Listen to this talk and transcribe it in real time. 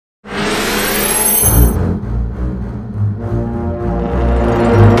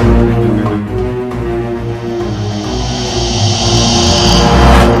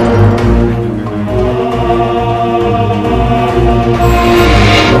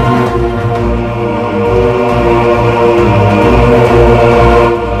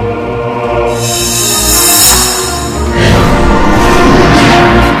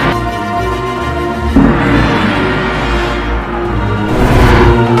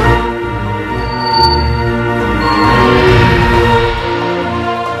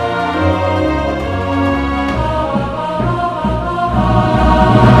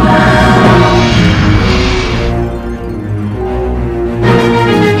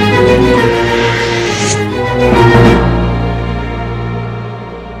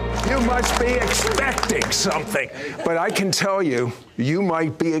something. But I can tell you, you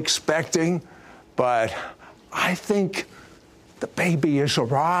might be expecting, but I think the baby has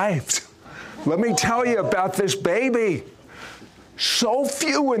arrived. Let me tell you about this baby. So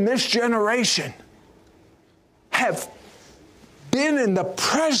few in this generation have been in the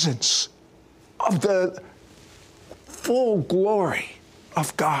presence of the full glory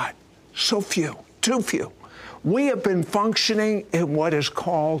of God. So few, too few. We have been functioning in what is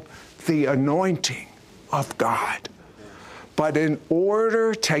called the anointing of God. But in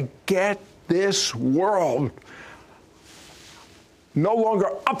order to get this world no longer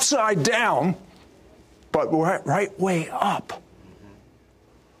upside down, but right way up,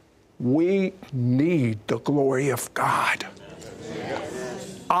 we need the glory of God.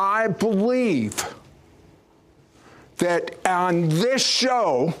 I believe that on this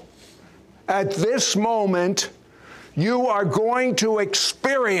show, at this moment, you are going to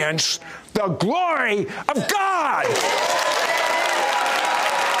experience the glory of God.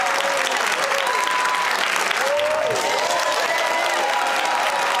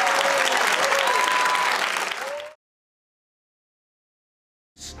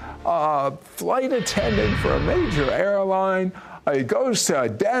 Flight attendant for a major airline. He goes to a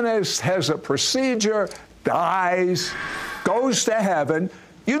dentist, has a procedure, dies, goes to heaven.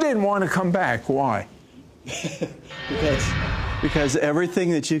 You didn't want to come back. Why? Because everything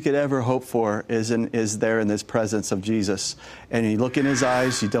that you could ever hope for is there in this presence of Jesus. And you look in his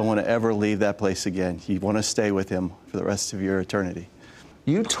eyes, you don't want to ever leave that place again. You want to stay with him for the rest of your eternity.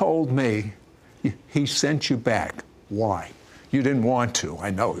 You told me he sent you back. Why? You didn't want to,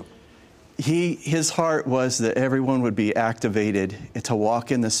 I know. His heart was that everyone would be activated to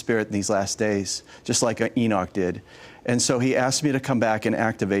walk in the Spirit in these last days, just like Enoch did. And so he asked me to come back and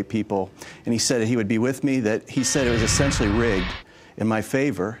activate people. And he said he would be with me, that he said it was essentially rigged in my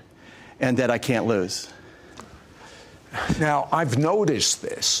favor and that I can't lose. Now, I've noticed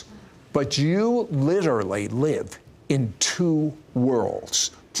this, but you literally live in two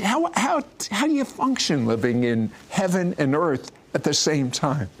worlds. How do you function living in heaven and earth at the same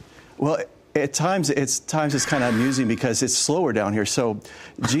time? Well, at times it's kind of amusing because it's slower down here. So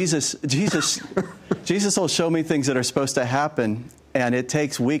Jesus will show me things that are supposed to happen, and it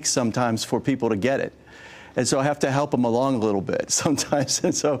takes weeks sometimes for people to get it. And so I have to help them along a little bit sometimes.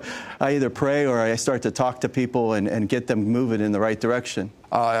 And so I either pray or I start to talk to people and get them moving in the right direction.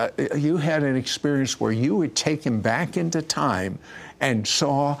 You had an experience where you were taken back into time and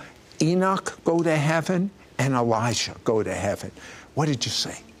saw Enoch go to heaven and Elijah go to heaven. What did you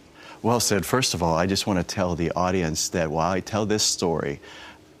say? Well said. First of all, I just want to tell the audience that while I tell this story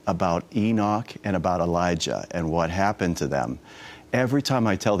about Enoch and about Elijah and what happened to them, every time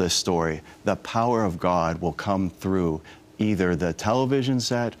I tell this story, the power of God will come through either the television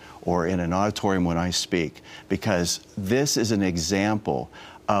set or in an auditorium when I speak, because this is an example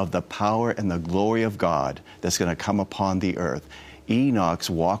of the power and the glory of God that's going to come upon the earth.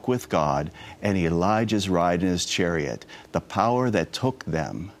 Enoch's walk with God and Elijah's ride in his chariot, the power that took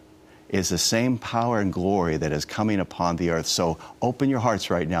them is the same power and glory that is coming upon the earth. So open your hearts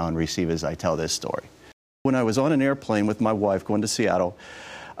right now and receive as I tell this story. When I was on an airplane with my wife going to Seattle,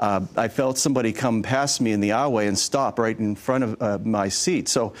 I felt somebody come past me in the aisleway and stop right in front of my seat.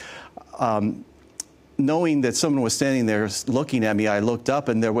 So knowing that someone was standing there looking at me, I looked up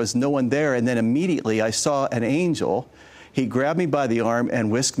and there was no one there. And then immediately I saw an angel. He grabbed me by the arm and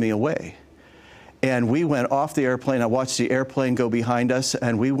whisked me away. And we went off the airplane. I watched the airplane go behind us,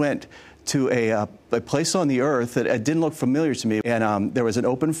 and we went to a place on the earth that didn't look familiar to me. And there was an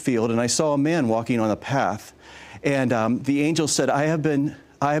open field, and I saw a man walking on a path. And the angel said, I have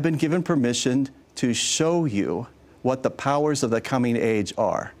been given permission to show you what the powers of the coming age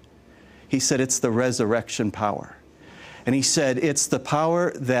are. He said, it's the resurrection power. And he said, it's the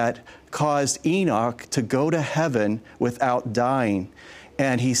power that caused Enoch to go to heaven without dying.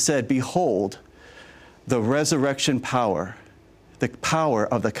 And he said, behold, the resurrection power, the power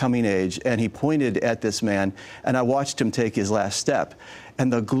of the coming age. And he pointed at this man, and I watched him take his last step.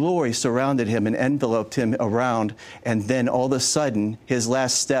 And the glory surrounded him and enveloped him around. And then all of a sudden, his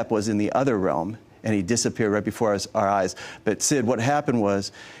last step was in the other realm, and he disappeared right before our eyes. But Sid, what happened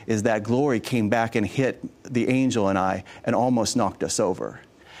is that glory came back and hit the angel and I and almost knocked us over.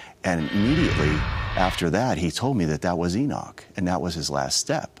 And immediately after that, he told me that was Enoch, and that was his last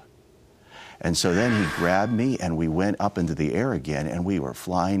step. And so then he grabbed me, and we went up into the air again, and we were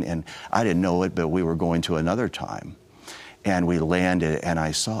flying, and I didn't know it, but we were going to another time. And we landed, and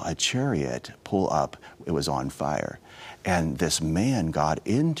I saw a chariot pull up. It was on fire. And this man got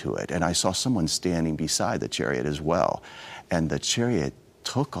into it, and I saw someone standing beside the chariot as well. And the chariot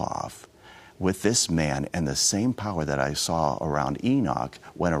took off, with this man, and the same power that I saw around Enoch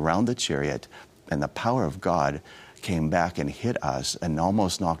went around the chariot, and the power of God came back and hit us and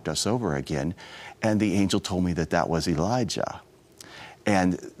almost knocked us over again. And the angel told me that that was Elijah.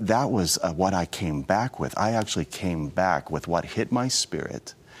 And that was what I came back with. I actually came back with what hit my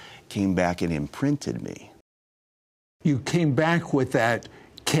spirit, came back and imprinted me. You came back with that.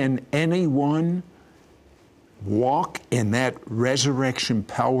 Can anyone walk in that resurrection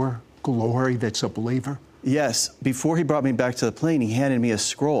power, glory that's a believer? Yes. Before he brought me back to the plane, he handed me a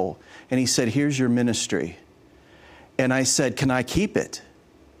scroll, and he said, here's your ministry. And I said, can I keep it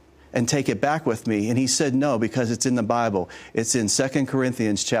and take it back with me? And he said, no, because it's in the Bible. It's in 2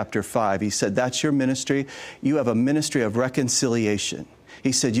 Corinthians chapter 5. He said, that's your ministry. You have a ministry of reconciliation.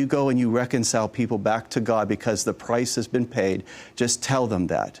 He said, you go and you reconcile people back to God because the price has been paid. Just tell them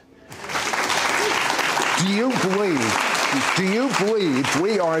that. Do you believe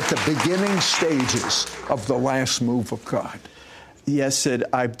we are at the beginning stages of the last move of God? Yes, Sid,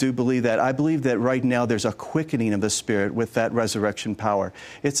 I do believe that. I believe that right now there's a quickening of the Spirit with that resurrection power.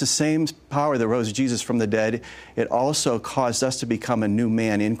 It's the same power that rose Jesus from the dead. It also caused us to become a new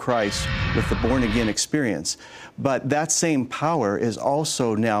man in Christ with the born-again experience. But that same power is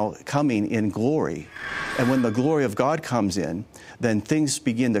also now coming in glory. And when the glory of God comes in, then things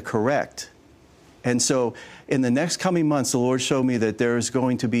begin to correct. And so in the next coming months, the Lord showed me that there is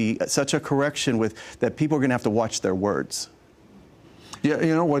going to be such a correction that people are going to have to watch their words. Yeah,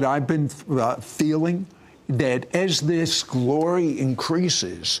 you know what I've been feeling? That as this glory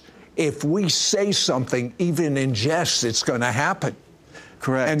increases, if we say something, even in jest, it's going to happen.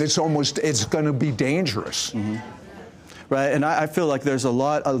 Correct. And it's going to be dangerous. Mm-hmm. Right, and I feel like there's a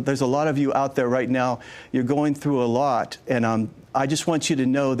lot of you out there right now. You're going through a lot, and I just want you to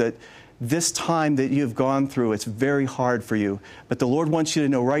know that this time that you've gone through, it's very hard for you. But the Lord wants you to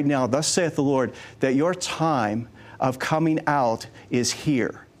know right now, thus saith the Lord, that your time of coming out is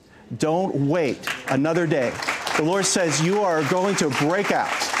here. Don't wait another day. The Lord says you are going to break out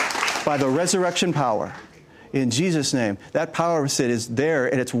by the resurrection power. In Jesus' name, that power, Sid, is there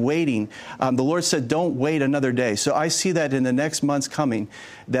and it's waiting. The Lord said, don't wait another day. So I see that in the next months coming,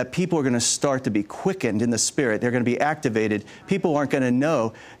 that people are going to start to be quickened in the Spirit. They're going to be activated. People aren't going to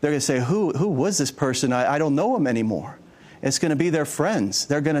know. They're going to say, who was this person? I don't know him anymore. It's going to be their friends.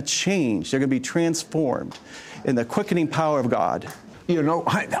 They're going to change. They're going to be transformed in the quickening power of God. You know,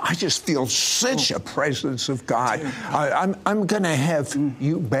 I just feel such a presence of God. I'm going to have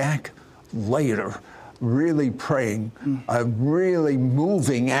you back later, really praying, really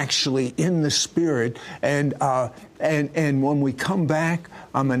moving actually in the Spirit. And when we come back,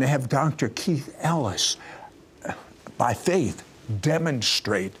 I'm going to have Dr. Keith Ellis, by faith,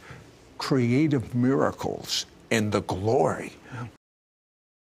 demonstrate creative miracles in the glory.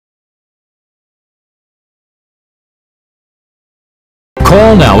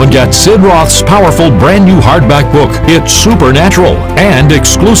 Call now and get Sid Roth's powerful brand new hardback book, It's Supernatural, and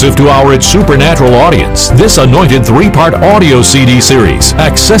exclusive to our It's Supernatural audience, this anointed 3-part audio CD series,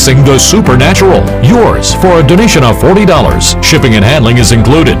 Accessing the Supernatural. Yours for a donation of $40. Shipping and handling is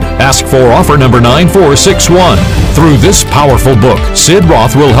included. Ask for offer number 9461. Through this powerful book, Sid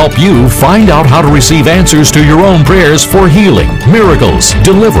Roth will help you find out how to receive answers to your own prayers for healing, miracles,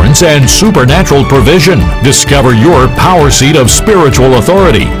 deliverance, and supernatural provision. Discover your power seat of spiritual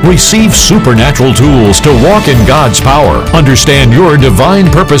authority. Receive supernatural tools to walk in God's power. Understand your divine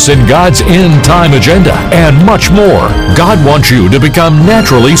purpose in God's end time agenda, and much more. God wants you to become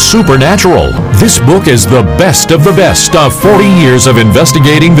naturally supernatural. This book is the best of 40 years of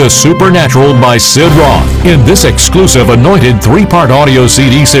investigating the supernatural by Sid Roth. In this exclusive anointed 3-part audio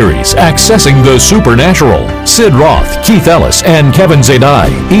CD series, Accessing the Supernatural, Sid Roth, Keith Ellis, and Kevin Zadai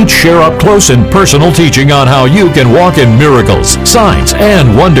each share up close and personal teaching on how you can walk in miracles, signs,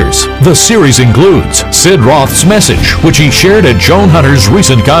 and wonders. The series includes Sid Roth's message, which he shared at Joan Hunter's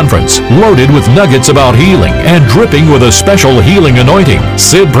recent conference, loaded with nuggets about healing and dripping with a special healing anointing.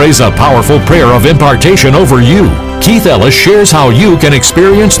 Sid prays a powerful prayer of impartation over you. Keith Ellis shares how you can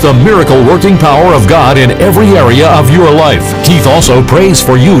experience the miracle-working power of God in every area of your life. Keith also prays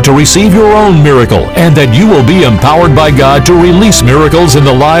for you to receive your own miracle and that you will be empowered by God to release miracles in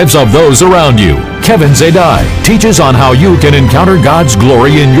the lives of those around you. Kevin Zadai teaches on how you can encounter God's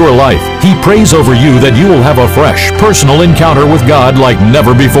glory in your life. He prays over you that you will have a fresh, personal encounter with God like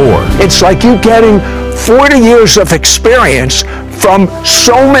never before. It's like you getting 40 years of experience from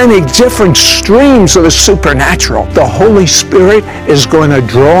so many different streams of the supernatural. The Holy Spirit is going to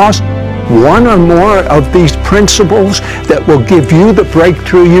draw us one or more of these principles that will give you the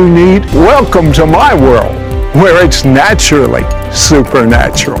breakthrough you need. Welcome to my world, where it's naturally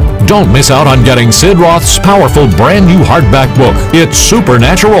supernatural. Don't miss out on getting Sid Roth's powerful brand new hardback book, It's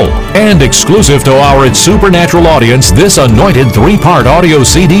Supernatural. And exclusive to our It's Supernatural audience, this anointed 3-part audio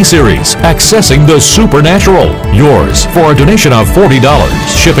CD series, Accessing the Supernatural. Yours for a donation of $40.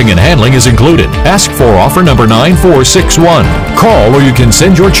 Shipping and handling is included. Ask for offer number 9461. Call or you can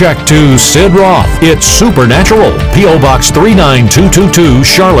send your check to Sid Roth. It's Supernatural. P.O. Box 39222,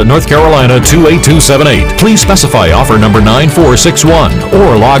 Charlotte, North Carolina 28278. Please specify offer number 9461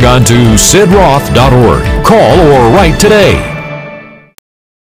 or log on to sidroth.org. Call or write today.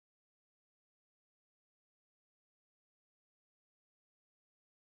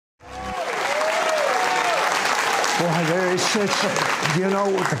 Boy, there is such,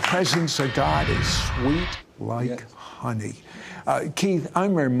 the presence of God is sweet like honey. Keith,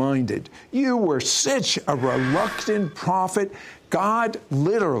 I'm reminded, you were such a reluctant prophet. God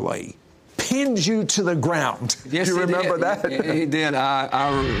literally pinned you to the ground. Yes, do you remember that? He did.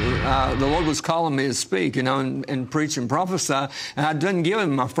 The Lord was calling me to speak, and preach and prophesy. And I didn't give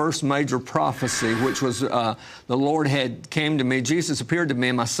him my first major prophecy, which was the Lord came to me. Jesus appeared to me,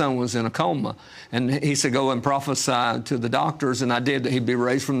 and my son was in a coma. And he said, go and prophesy to the doctors. And I did. He'd be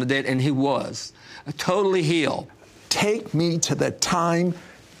raised from the dead. And he was totally healed. Take me to the time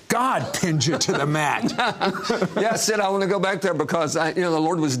God pinned you to the mat. Yeah, I said I want to go back there because the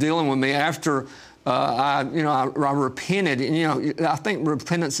Lord was dealing with me after I repented. And I think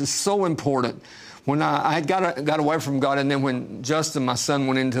repentance is so important. When I had got away from God, and then when Justin, my son,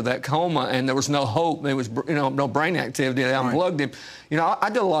 went into that coma, and there was no hope, there was no brain activity, they unplugged him. I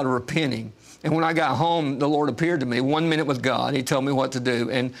did a lot of repenting. And when I got home, the Lord appeared to me 1 minute with God. He told me what to do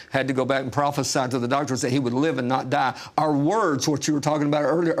and had to go back and prophesy to the doctors that he would live and not die. Our words, what you were talking about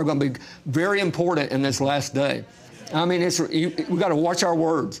earlier, are going to be very important in this last day. I mean, we got to watch our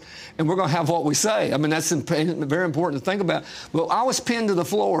words, and we're going to have what we say. I mean, that's very important to think about. Well, I was pinned to the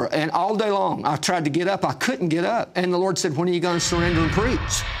floor, and all day long I tried to get up. I couldn't get up. And the Lord said, when are you going to surrender and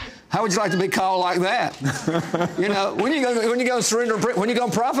preach? How would you like to be called like that? When are you going to surrender? When are you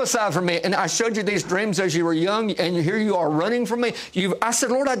going to prophesy for me? And I showed you these dreams as you were young, and here you are running from me. I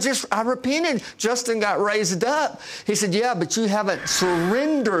said, Lord, I repented. Justin got raised up. He said, yeah, but you haven't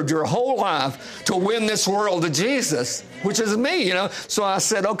surrendered your whole life to win this world to Jesus, which is me, So I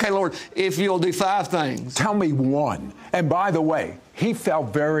said, okay, Lord, if you'll do 5 things. Tell me one. And by the way, he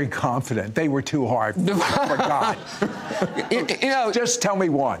felt very confident. They were too hard for God. Just tell me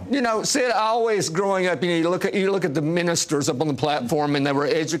one. Sid, always growing up, you look at the ministers up on the platform, and they were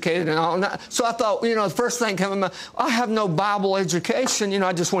educated and all that. So I thought, the first thing came to mind, I have no Bible education.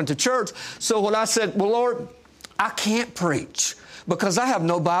 I just went to church. So when I said, well, Lord, I can't preach because I have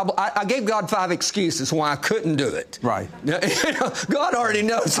no Bible. I gave God 5 excuses why I couldn't do it. Right. God already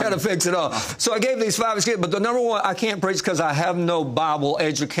knows how to fix it all. So I gave these 5 excuses. But the number one, I can't preach because I have no Bible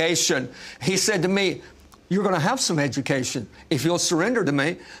education. He said to me, you're going to have some education if you'll surrender to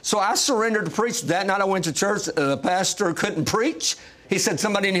me. So I surrendered to preach. That night I went to church. The pastor couldn't preach. He said,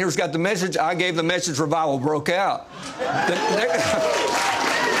 somebody in here's got the message. I gave the message. Revival broke out. Yeah.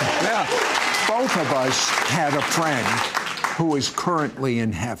 Both of us had a friend who is currently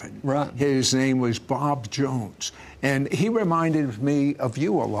in heaven. Right. His name was Bob Jones. And he reminded me of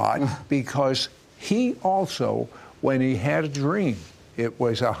you a lot because he also, when he had a dream, it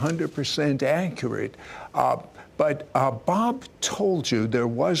was 100% accurate. But Bob told you there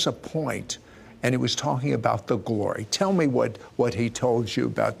was a point, and he was talking about the glory. Tell me what he told you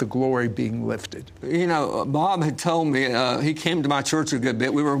about the glory being lifted. Bob had told me, he came to my church a good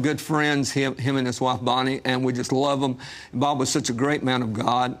bit. We were good friends, him and his wife Bonnie, and we just love him. Bob was such a great man of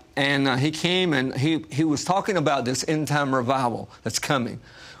God. And he came and he was talking about this end-time revival that's coming,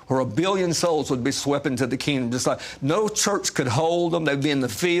 where 1 billion souls would be swept into the kingdom. Just like no church could hold them. They'd be in the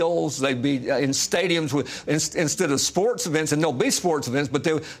fields. They'd be in stadiums instead of sports events, and there'll be sports events, but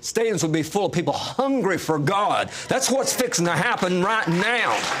the stadiums would be full of people hungry for God. That's what's fixing to happen right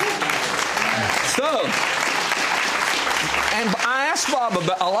now. So, and I asked Bob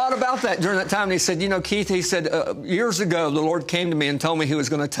a lot about that during that time, and he said, Keith, he said, years ago, the Lord came to me and told me he was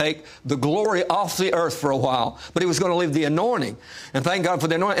going to take the glory off the earth for a while, but he was going to leave the anointing. And thank God for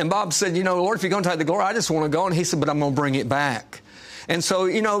the anointing. And Bob said, Lord, if you're going to take the glory, I just want to go. And he said, but I'm going to bring it back. And so,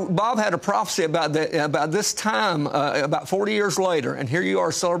 Bob had a prophecy about this time, about 40 years later, and here you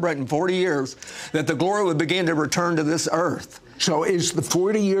are celebrating 40 years, that the glory would begin to return to this earth. So is the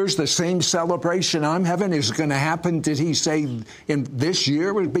 40 years the same celebration I'm having? Is it going to happen? Did he say in this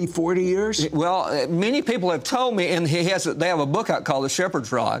year would be 40 years? Well, many people have told me, and they have a book out called The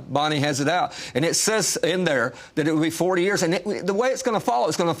Shepherd's Rod. Bonnie has it out. And it says in there that it will be 40 years. And the way it's going to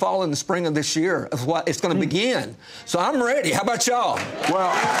fall in the spring of this year. Is what it's going to begin. So I'm ready. How about y'all?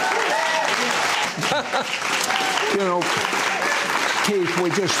 Well, Keith,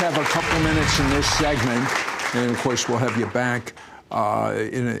 we just have a couple minutes in this segment. And, of course, we'll have you back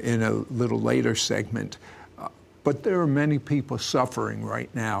in a little later segment. But there are many people suffering right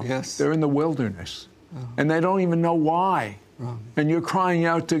now. Yes. They're in the wilderness, and they don't even know why. And you're crying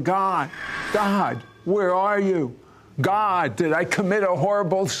out to God, God, where are you? God, did I commit a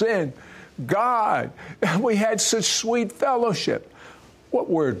horrible sin? God, we had such sweet fellowship. What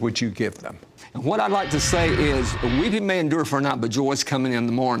word would you give them? And what I'd like to say is, weeping may endure for a night, but joy's coming in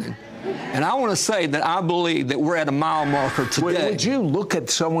the morning. And I want to say that I believe that we're at a mile marker today. Would you look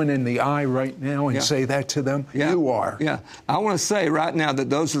at someone in the eye right now and say that to them? Yeah. You are. Yeah. I want to say right now that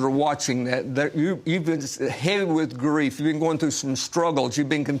those that are watching, that you've been heavy with grief. You've been going through some struggles. You've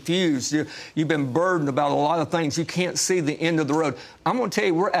been confused. You've been burdened about a lot of things. You can't see the end of the road. I'm going to tell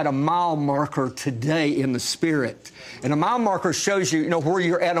you, we're at a mile marker today in the Spirit. And a mile marker shows you, where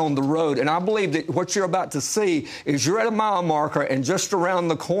you're at on the road. And I believe that what you're about to see is you're at a mile marker, and just around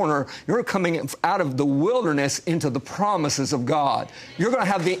the corner, you're coming out of the wilderness into the promises of God. You're going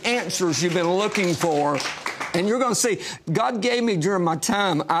to have the answers you've been looking for. And you're going to see, God gave me during my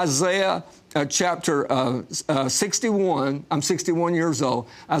time Isaiah chapter 61. I'm 61 years old.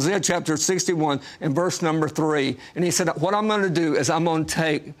 Isaiah chapter 61 and verse number 3. And he said, what I'm going to do is I'm going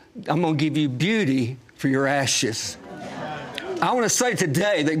to give you beauty for your ashes. I want to say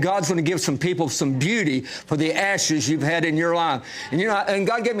today that God's going to give some people some beauty for the ashes you've had in your life. And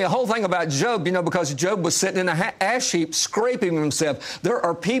God gave me a whole thing about Job, because Job was sitting in an ash heap scraping himself. There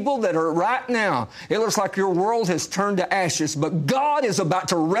are people that are right now, it looks like your world has turned to ashes, but God is about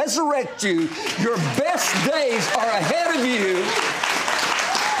to resurrect you. Your best days are ahead of you.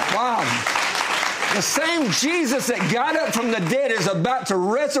 Wow. The same Jesus that got up from the dead is about to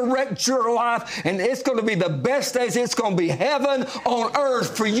resurrect your life, and it's going to be the best days. It's going to be heaven on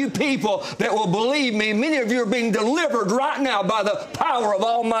earth for you people that will believe me. Many of you are being delivered right now by the power of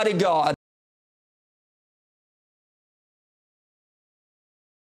Almighty God.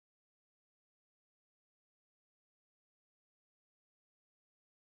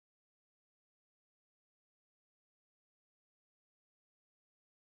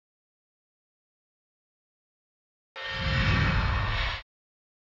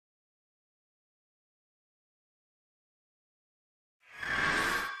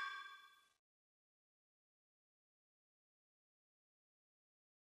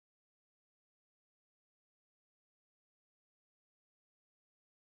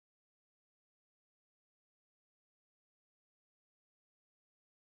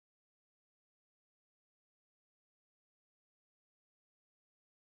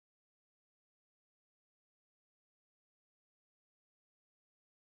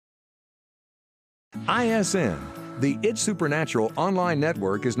 ISN, the It's Supernatural online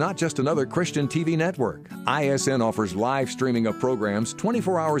network, is not just another Christian TV network. ISN offers live streaming of programs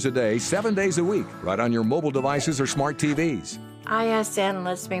 24 hours a day, 7 days a week, right on your mobile devices or smart TVs. ISN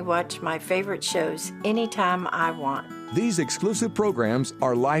lets me watch my favorite shows anytime I want. These exclusive programs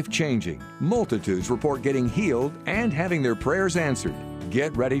are life-changing. Multitudes report getting healed and having their prayers answered.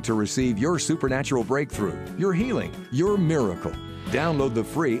 Get ready to receive your supernatural breakthrough, your healing, your miracle. Download the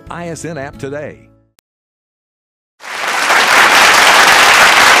free ISN app today.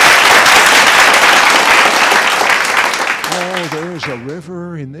 Oh, there's a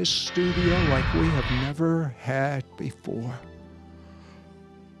river in this studio like we have never had before.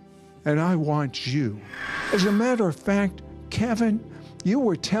 And I want you. As a matter of fact, Kevin, you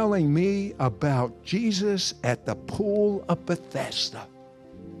were telling me about Jesus at the pool of Bethesda.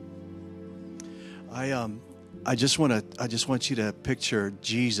 I just want you to picture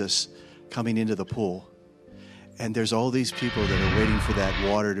Jesus coming into the pool, and there's all these people that are waiting for that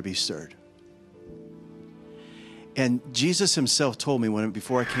water to be stirred. And Jesus himself told me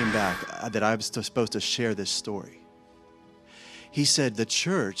before I came back that I was supposed to share this story. He said the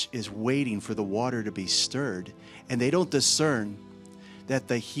church is waiting for the water to be stirred, and they don't discern that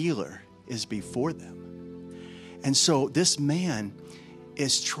the healer is before them. And so this man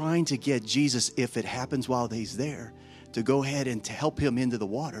is trying to get Jesus, if it happens while he's there, to go ahead and to help him into the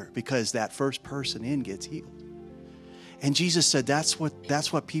water, because that first person in gets healed. And Jesus said that's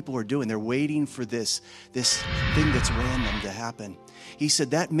what people are doing. They're waiting for this thing that's random to happen. He said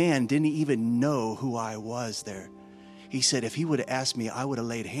that man didn't even know who I was there. He said, if he would have asked me, I would have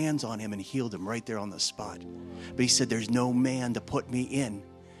laid hands on him and healed him right there on the spot. But he said, there's no man to put me in.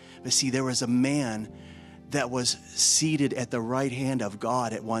 But see, there was a man that was seated at the right hand of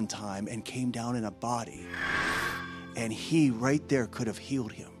God at one time and came down in a body. And he right there could have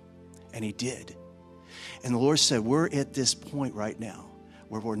healed him. And he did. And the Lord said, we're at this point right now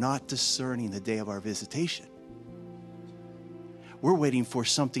where we're not discerning the day of our visitation. We're waiting for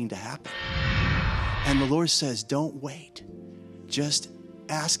something to happen. And the Lord says, don't wait. Just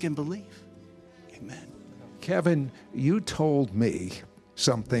ask and believe. Amen. Kevin, you told me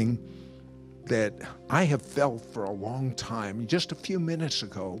something that I have felt for a long time, just a few minutes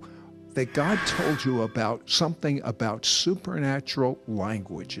ago, that God told you about something about supernatural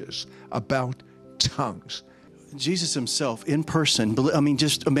languages, about tongues. Jesus himself, in person,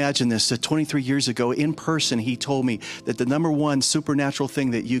 just imagine this, 23 years ago, in person, he told me that the number one supernatural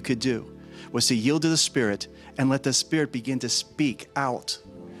thing that you could do was to yield to the Spirit and let the Spirit begin to speak out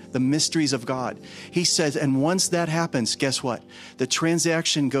the mysteries of God. He says, and once that happens, guess what? The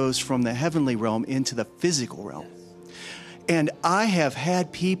transaction goes from the heavenly realm into the physical realm. And I have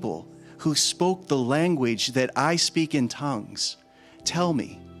had people who spoke the language that I speak in tongues tell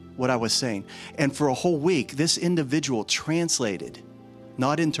me what I was saying. And for a whole week, this individual translated,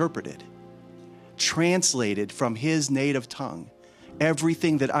 not interpreted, translated from his native tongue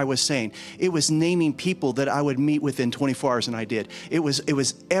everything that I was saying. It was naming people that I would meet within 24 hours, and I did. It was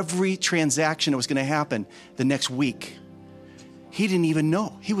every transaction that was going to happen the next week. He didn't even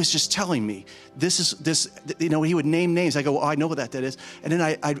know. He was just telling me, this, he would name names. I go, I know what that is. And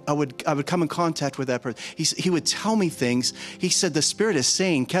then I would come in contact with that person. He would tell me things. He said, the Spirit is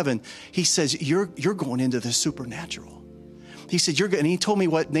saying, Kevin, he says, you're going into the supernatural. He said, and he told me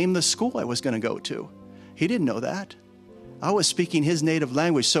what name the school I was going to go to. He didn't know that. I was speaking his native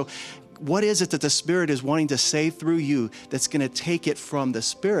language. So what is it that the Spirit is wanting to say through you that's going to take it from the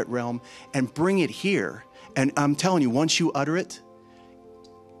spirit realm and bring it here? And I'm telling you, once you utter it,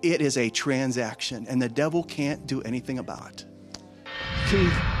 it is a transaction, and the devil can't do anything about it.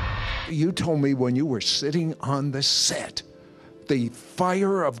 Keith, you told me when you were sitting on the set, the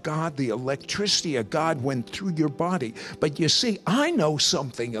fire of God, the electricity of God went through your body. But you see, I know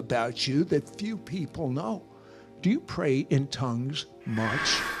something about you that few people know. Do you pray in tongues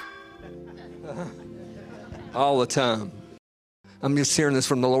much? All the time. I'm just hearing this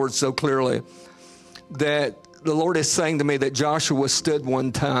from the Lord so clearly that the Lord is saying to me that Joshua stood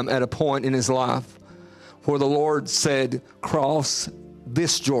one time at a point in his life where the Lord said, cross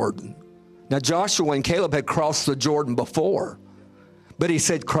this Jordan. Now, Joshua and Caleb had crossed the Jordan before, but he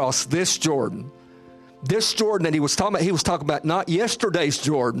said, cross this Jordan. This Jordan that he was talking about not yesterday's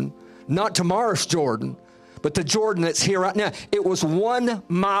Jordan, not tomorrow's Jordan, but the Jordan that's here right now. It was 1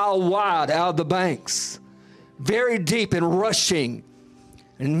 mile wide out of the banks, very deep and rushing.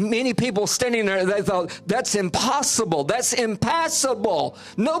 And many people standing there, they thought, that's impossible. That's impassable.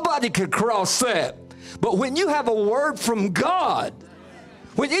 Nobody could cross that. But when you have a word from God,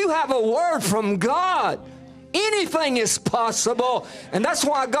 anything is possible. And that's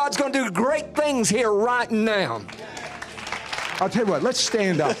why God's going to do great things here right now. I'll tell you what, let's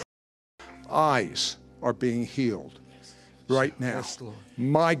stand up. Eyes are being healed right now. Yes, Lord.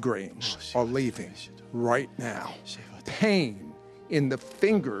 Migraines are leaving right now. Pain in the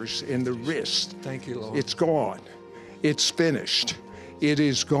fingers, in the wrist. Thank you, Lord. It's gone. It's finished. It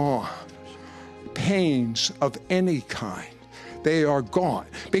is gone. Pains of any kind, they are gone.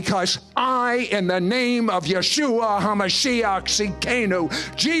 Because I, in the name of Yeshua HaMashiach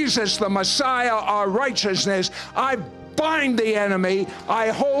Tzidkenu, Jesus the Messiah, our righteousness, I bind the enemy. I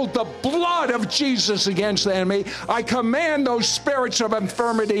hold the blood of Jesus against the enemy. I command those spirits of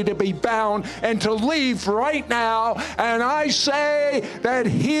infirmity to be bound and to leave right now. And I say that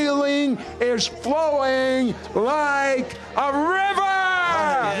healing is flowing like a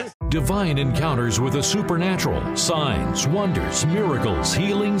river. Divine encounters with the supernatural, signs, wonders, miracles,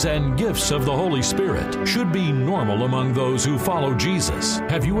 healings, and gifts of the Holy Spirit should be normal among those who follow Jesus.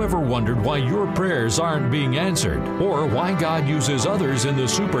 Have you ever wondered why your prayers aren't being answered, or why God uses others in the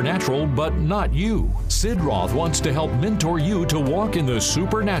supernatural but not you? Sid Roth wants to help mentor you to walk in the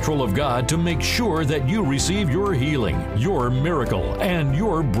supernatural of God to make sure that you receive your healing, your miracle, and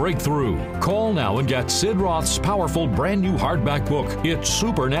your breakthrough. Call now and get Sid Roth's powerful brand new hardback book, It's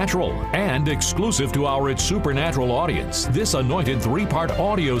Supernatural, and exclusive to our It's Supernatural audience, this anointed 3-part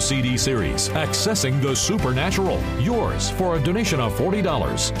audio CD series, Accessing the Supernatural. Yours for a donation of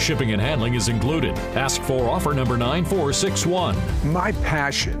 $40. Shipping and handling is included. Ask for offer number 9461. My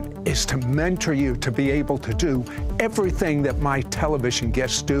passion is to mentor you to be able to do everything that my television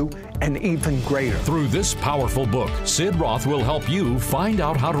guests do and even greater. Through this powerful book, Sid Roth will help you find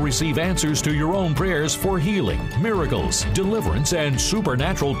out how to receive answers to your own prayers for healing, miracles, deliverance, and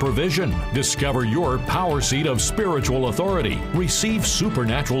supernatural provision. Discover your power seat of spiritual authority. Receive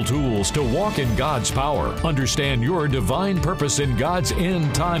supernatural tools to walk in God's power. Understand your divine purpose in God's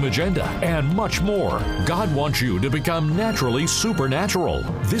end time agenda, and much more. God wants you to become naturally supernatural.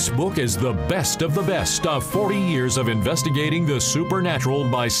 This book is the best of 40 years of investigating the supernatural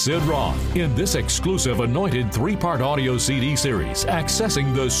by Sid Roth. In this exclusive anointed 3-part audio CD series,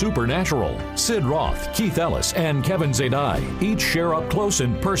 Accessing the Supernatural, Sid Roth, Keith Ellis, and Kevin Zadai each share up close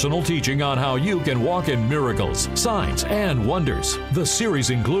and personal teaching on how you can walk in miracles, signs, and wonders. The series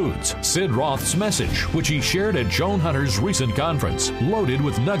includes Sid Roth's message, which he shared at Joan Hunter's recent conference, loaded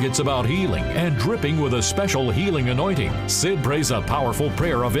with nuggets about healing and dripping with a special healing anointing. Sid prays a powerful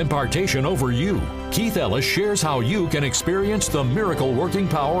prayer of impartation over you. Keith Ellis shares how you can experience the miracle-working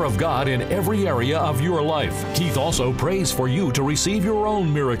power of God in every area of your life. Keith also prays for you to receive your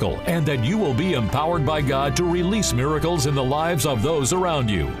own miracle and that you will be empowered by God to release miracles in the lives of those around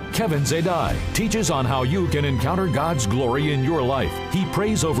you. Kevin Zadai teaches on how you can encounter God's glory in your life. He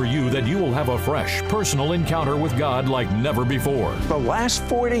prays over you that you will have a fresh, personal encounter with God like never before. The last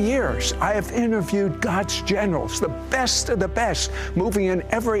 40 years, I have interviewed God's generals, the best of the best, moving in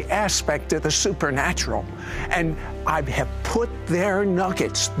every aspect of the supernatural. And I have put their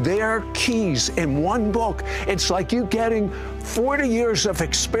nuggets, their keys in one book. It's like you getting 40 years of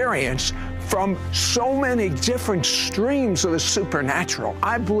experience from so many different streams of the supernatural.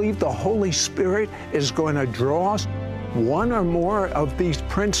 I believe the Holy Spirit is going to draw us one or more of these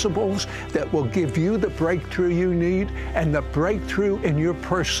principles that will give you the breakthrough you need and the breakthrough in your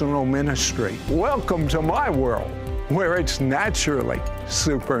personal ministry. Welcome to my world, where it's naturally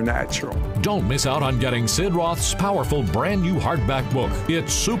supernatural. Don't miss out on getting Sid Roth's powerful brand new hardback book,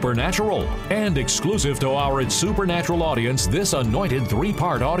 It's Supernatural. And exclusive to our It's Supernatural audience, this anointed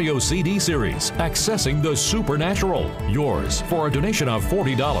 3-part audio CD series, Accessing the Supernatural. Yours for a donation of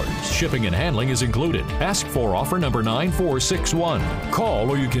 $40. Shipping and handling is included. Ask for offer number 9461. Call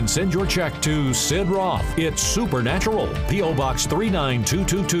or you can send your check to Sid Roth. It's Supernatural. P.O. Box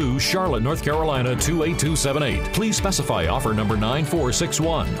 39222, Charlotte, North Carolina 28278. Please specify offer number 9461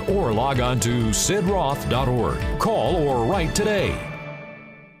 or log on to sidroth.org. Call or write today.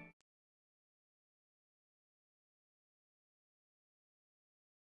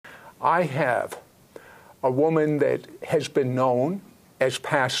 I have a woman that has been known as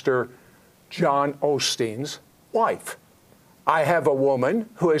Pastor John Osteen's wife. I have a woman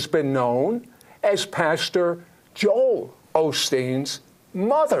who has been known as Pastor Joel Osteen's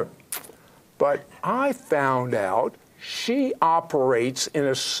mother. But I found out she operates in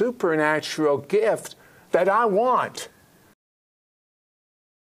a supernatural gift that I want.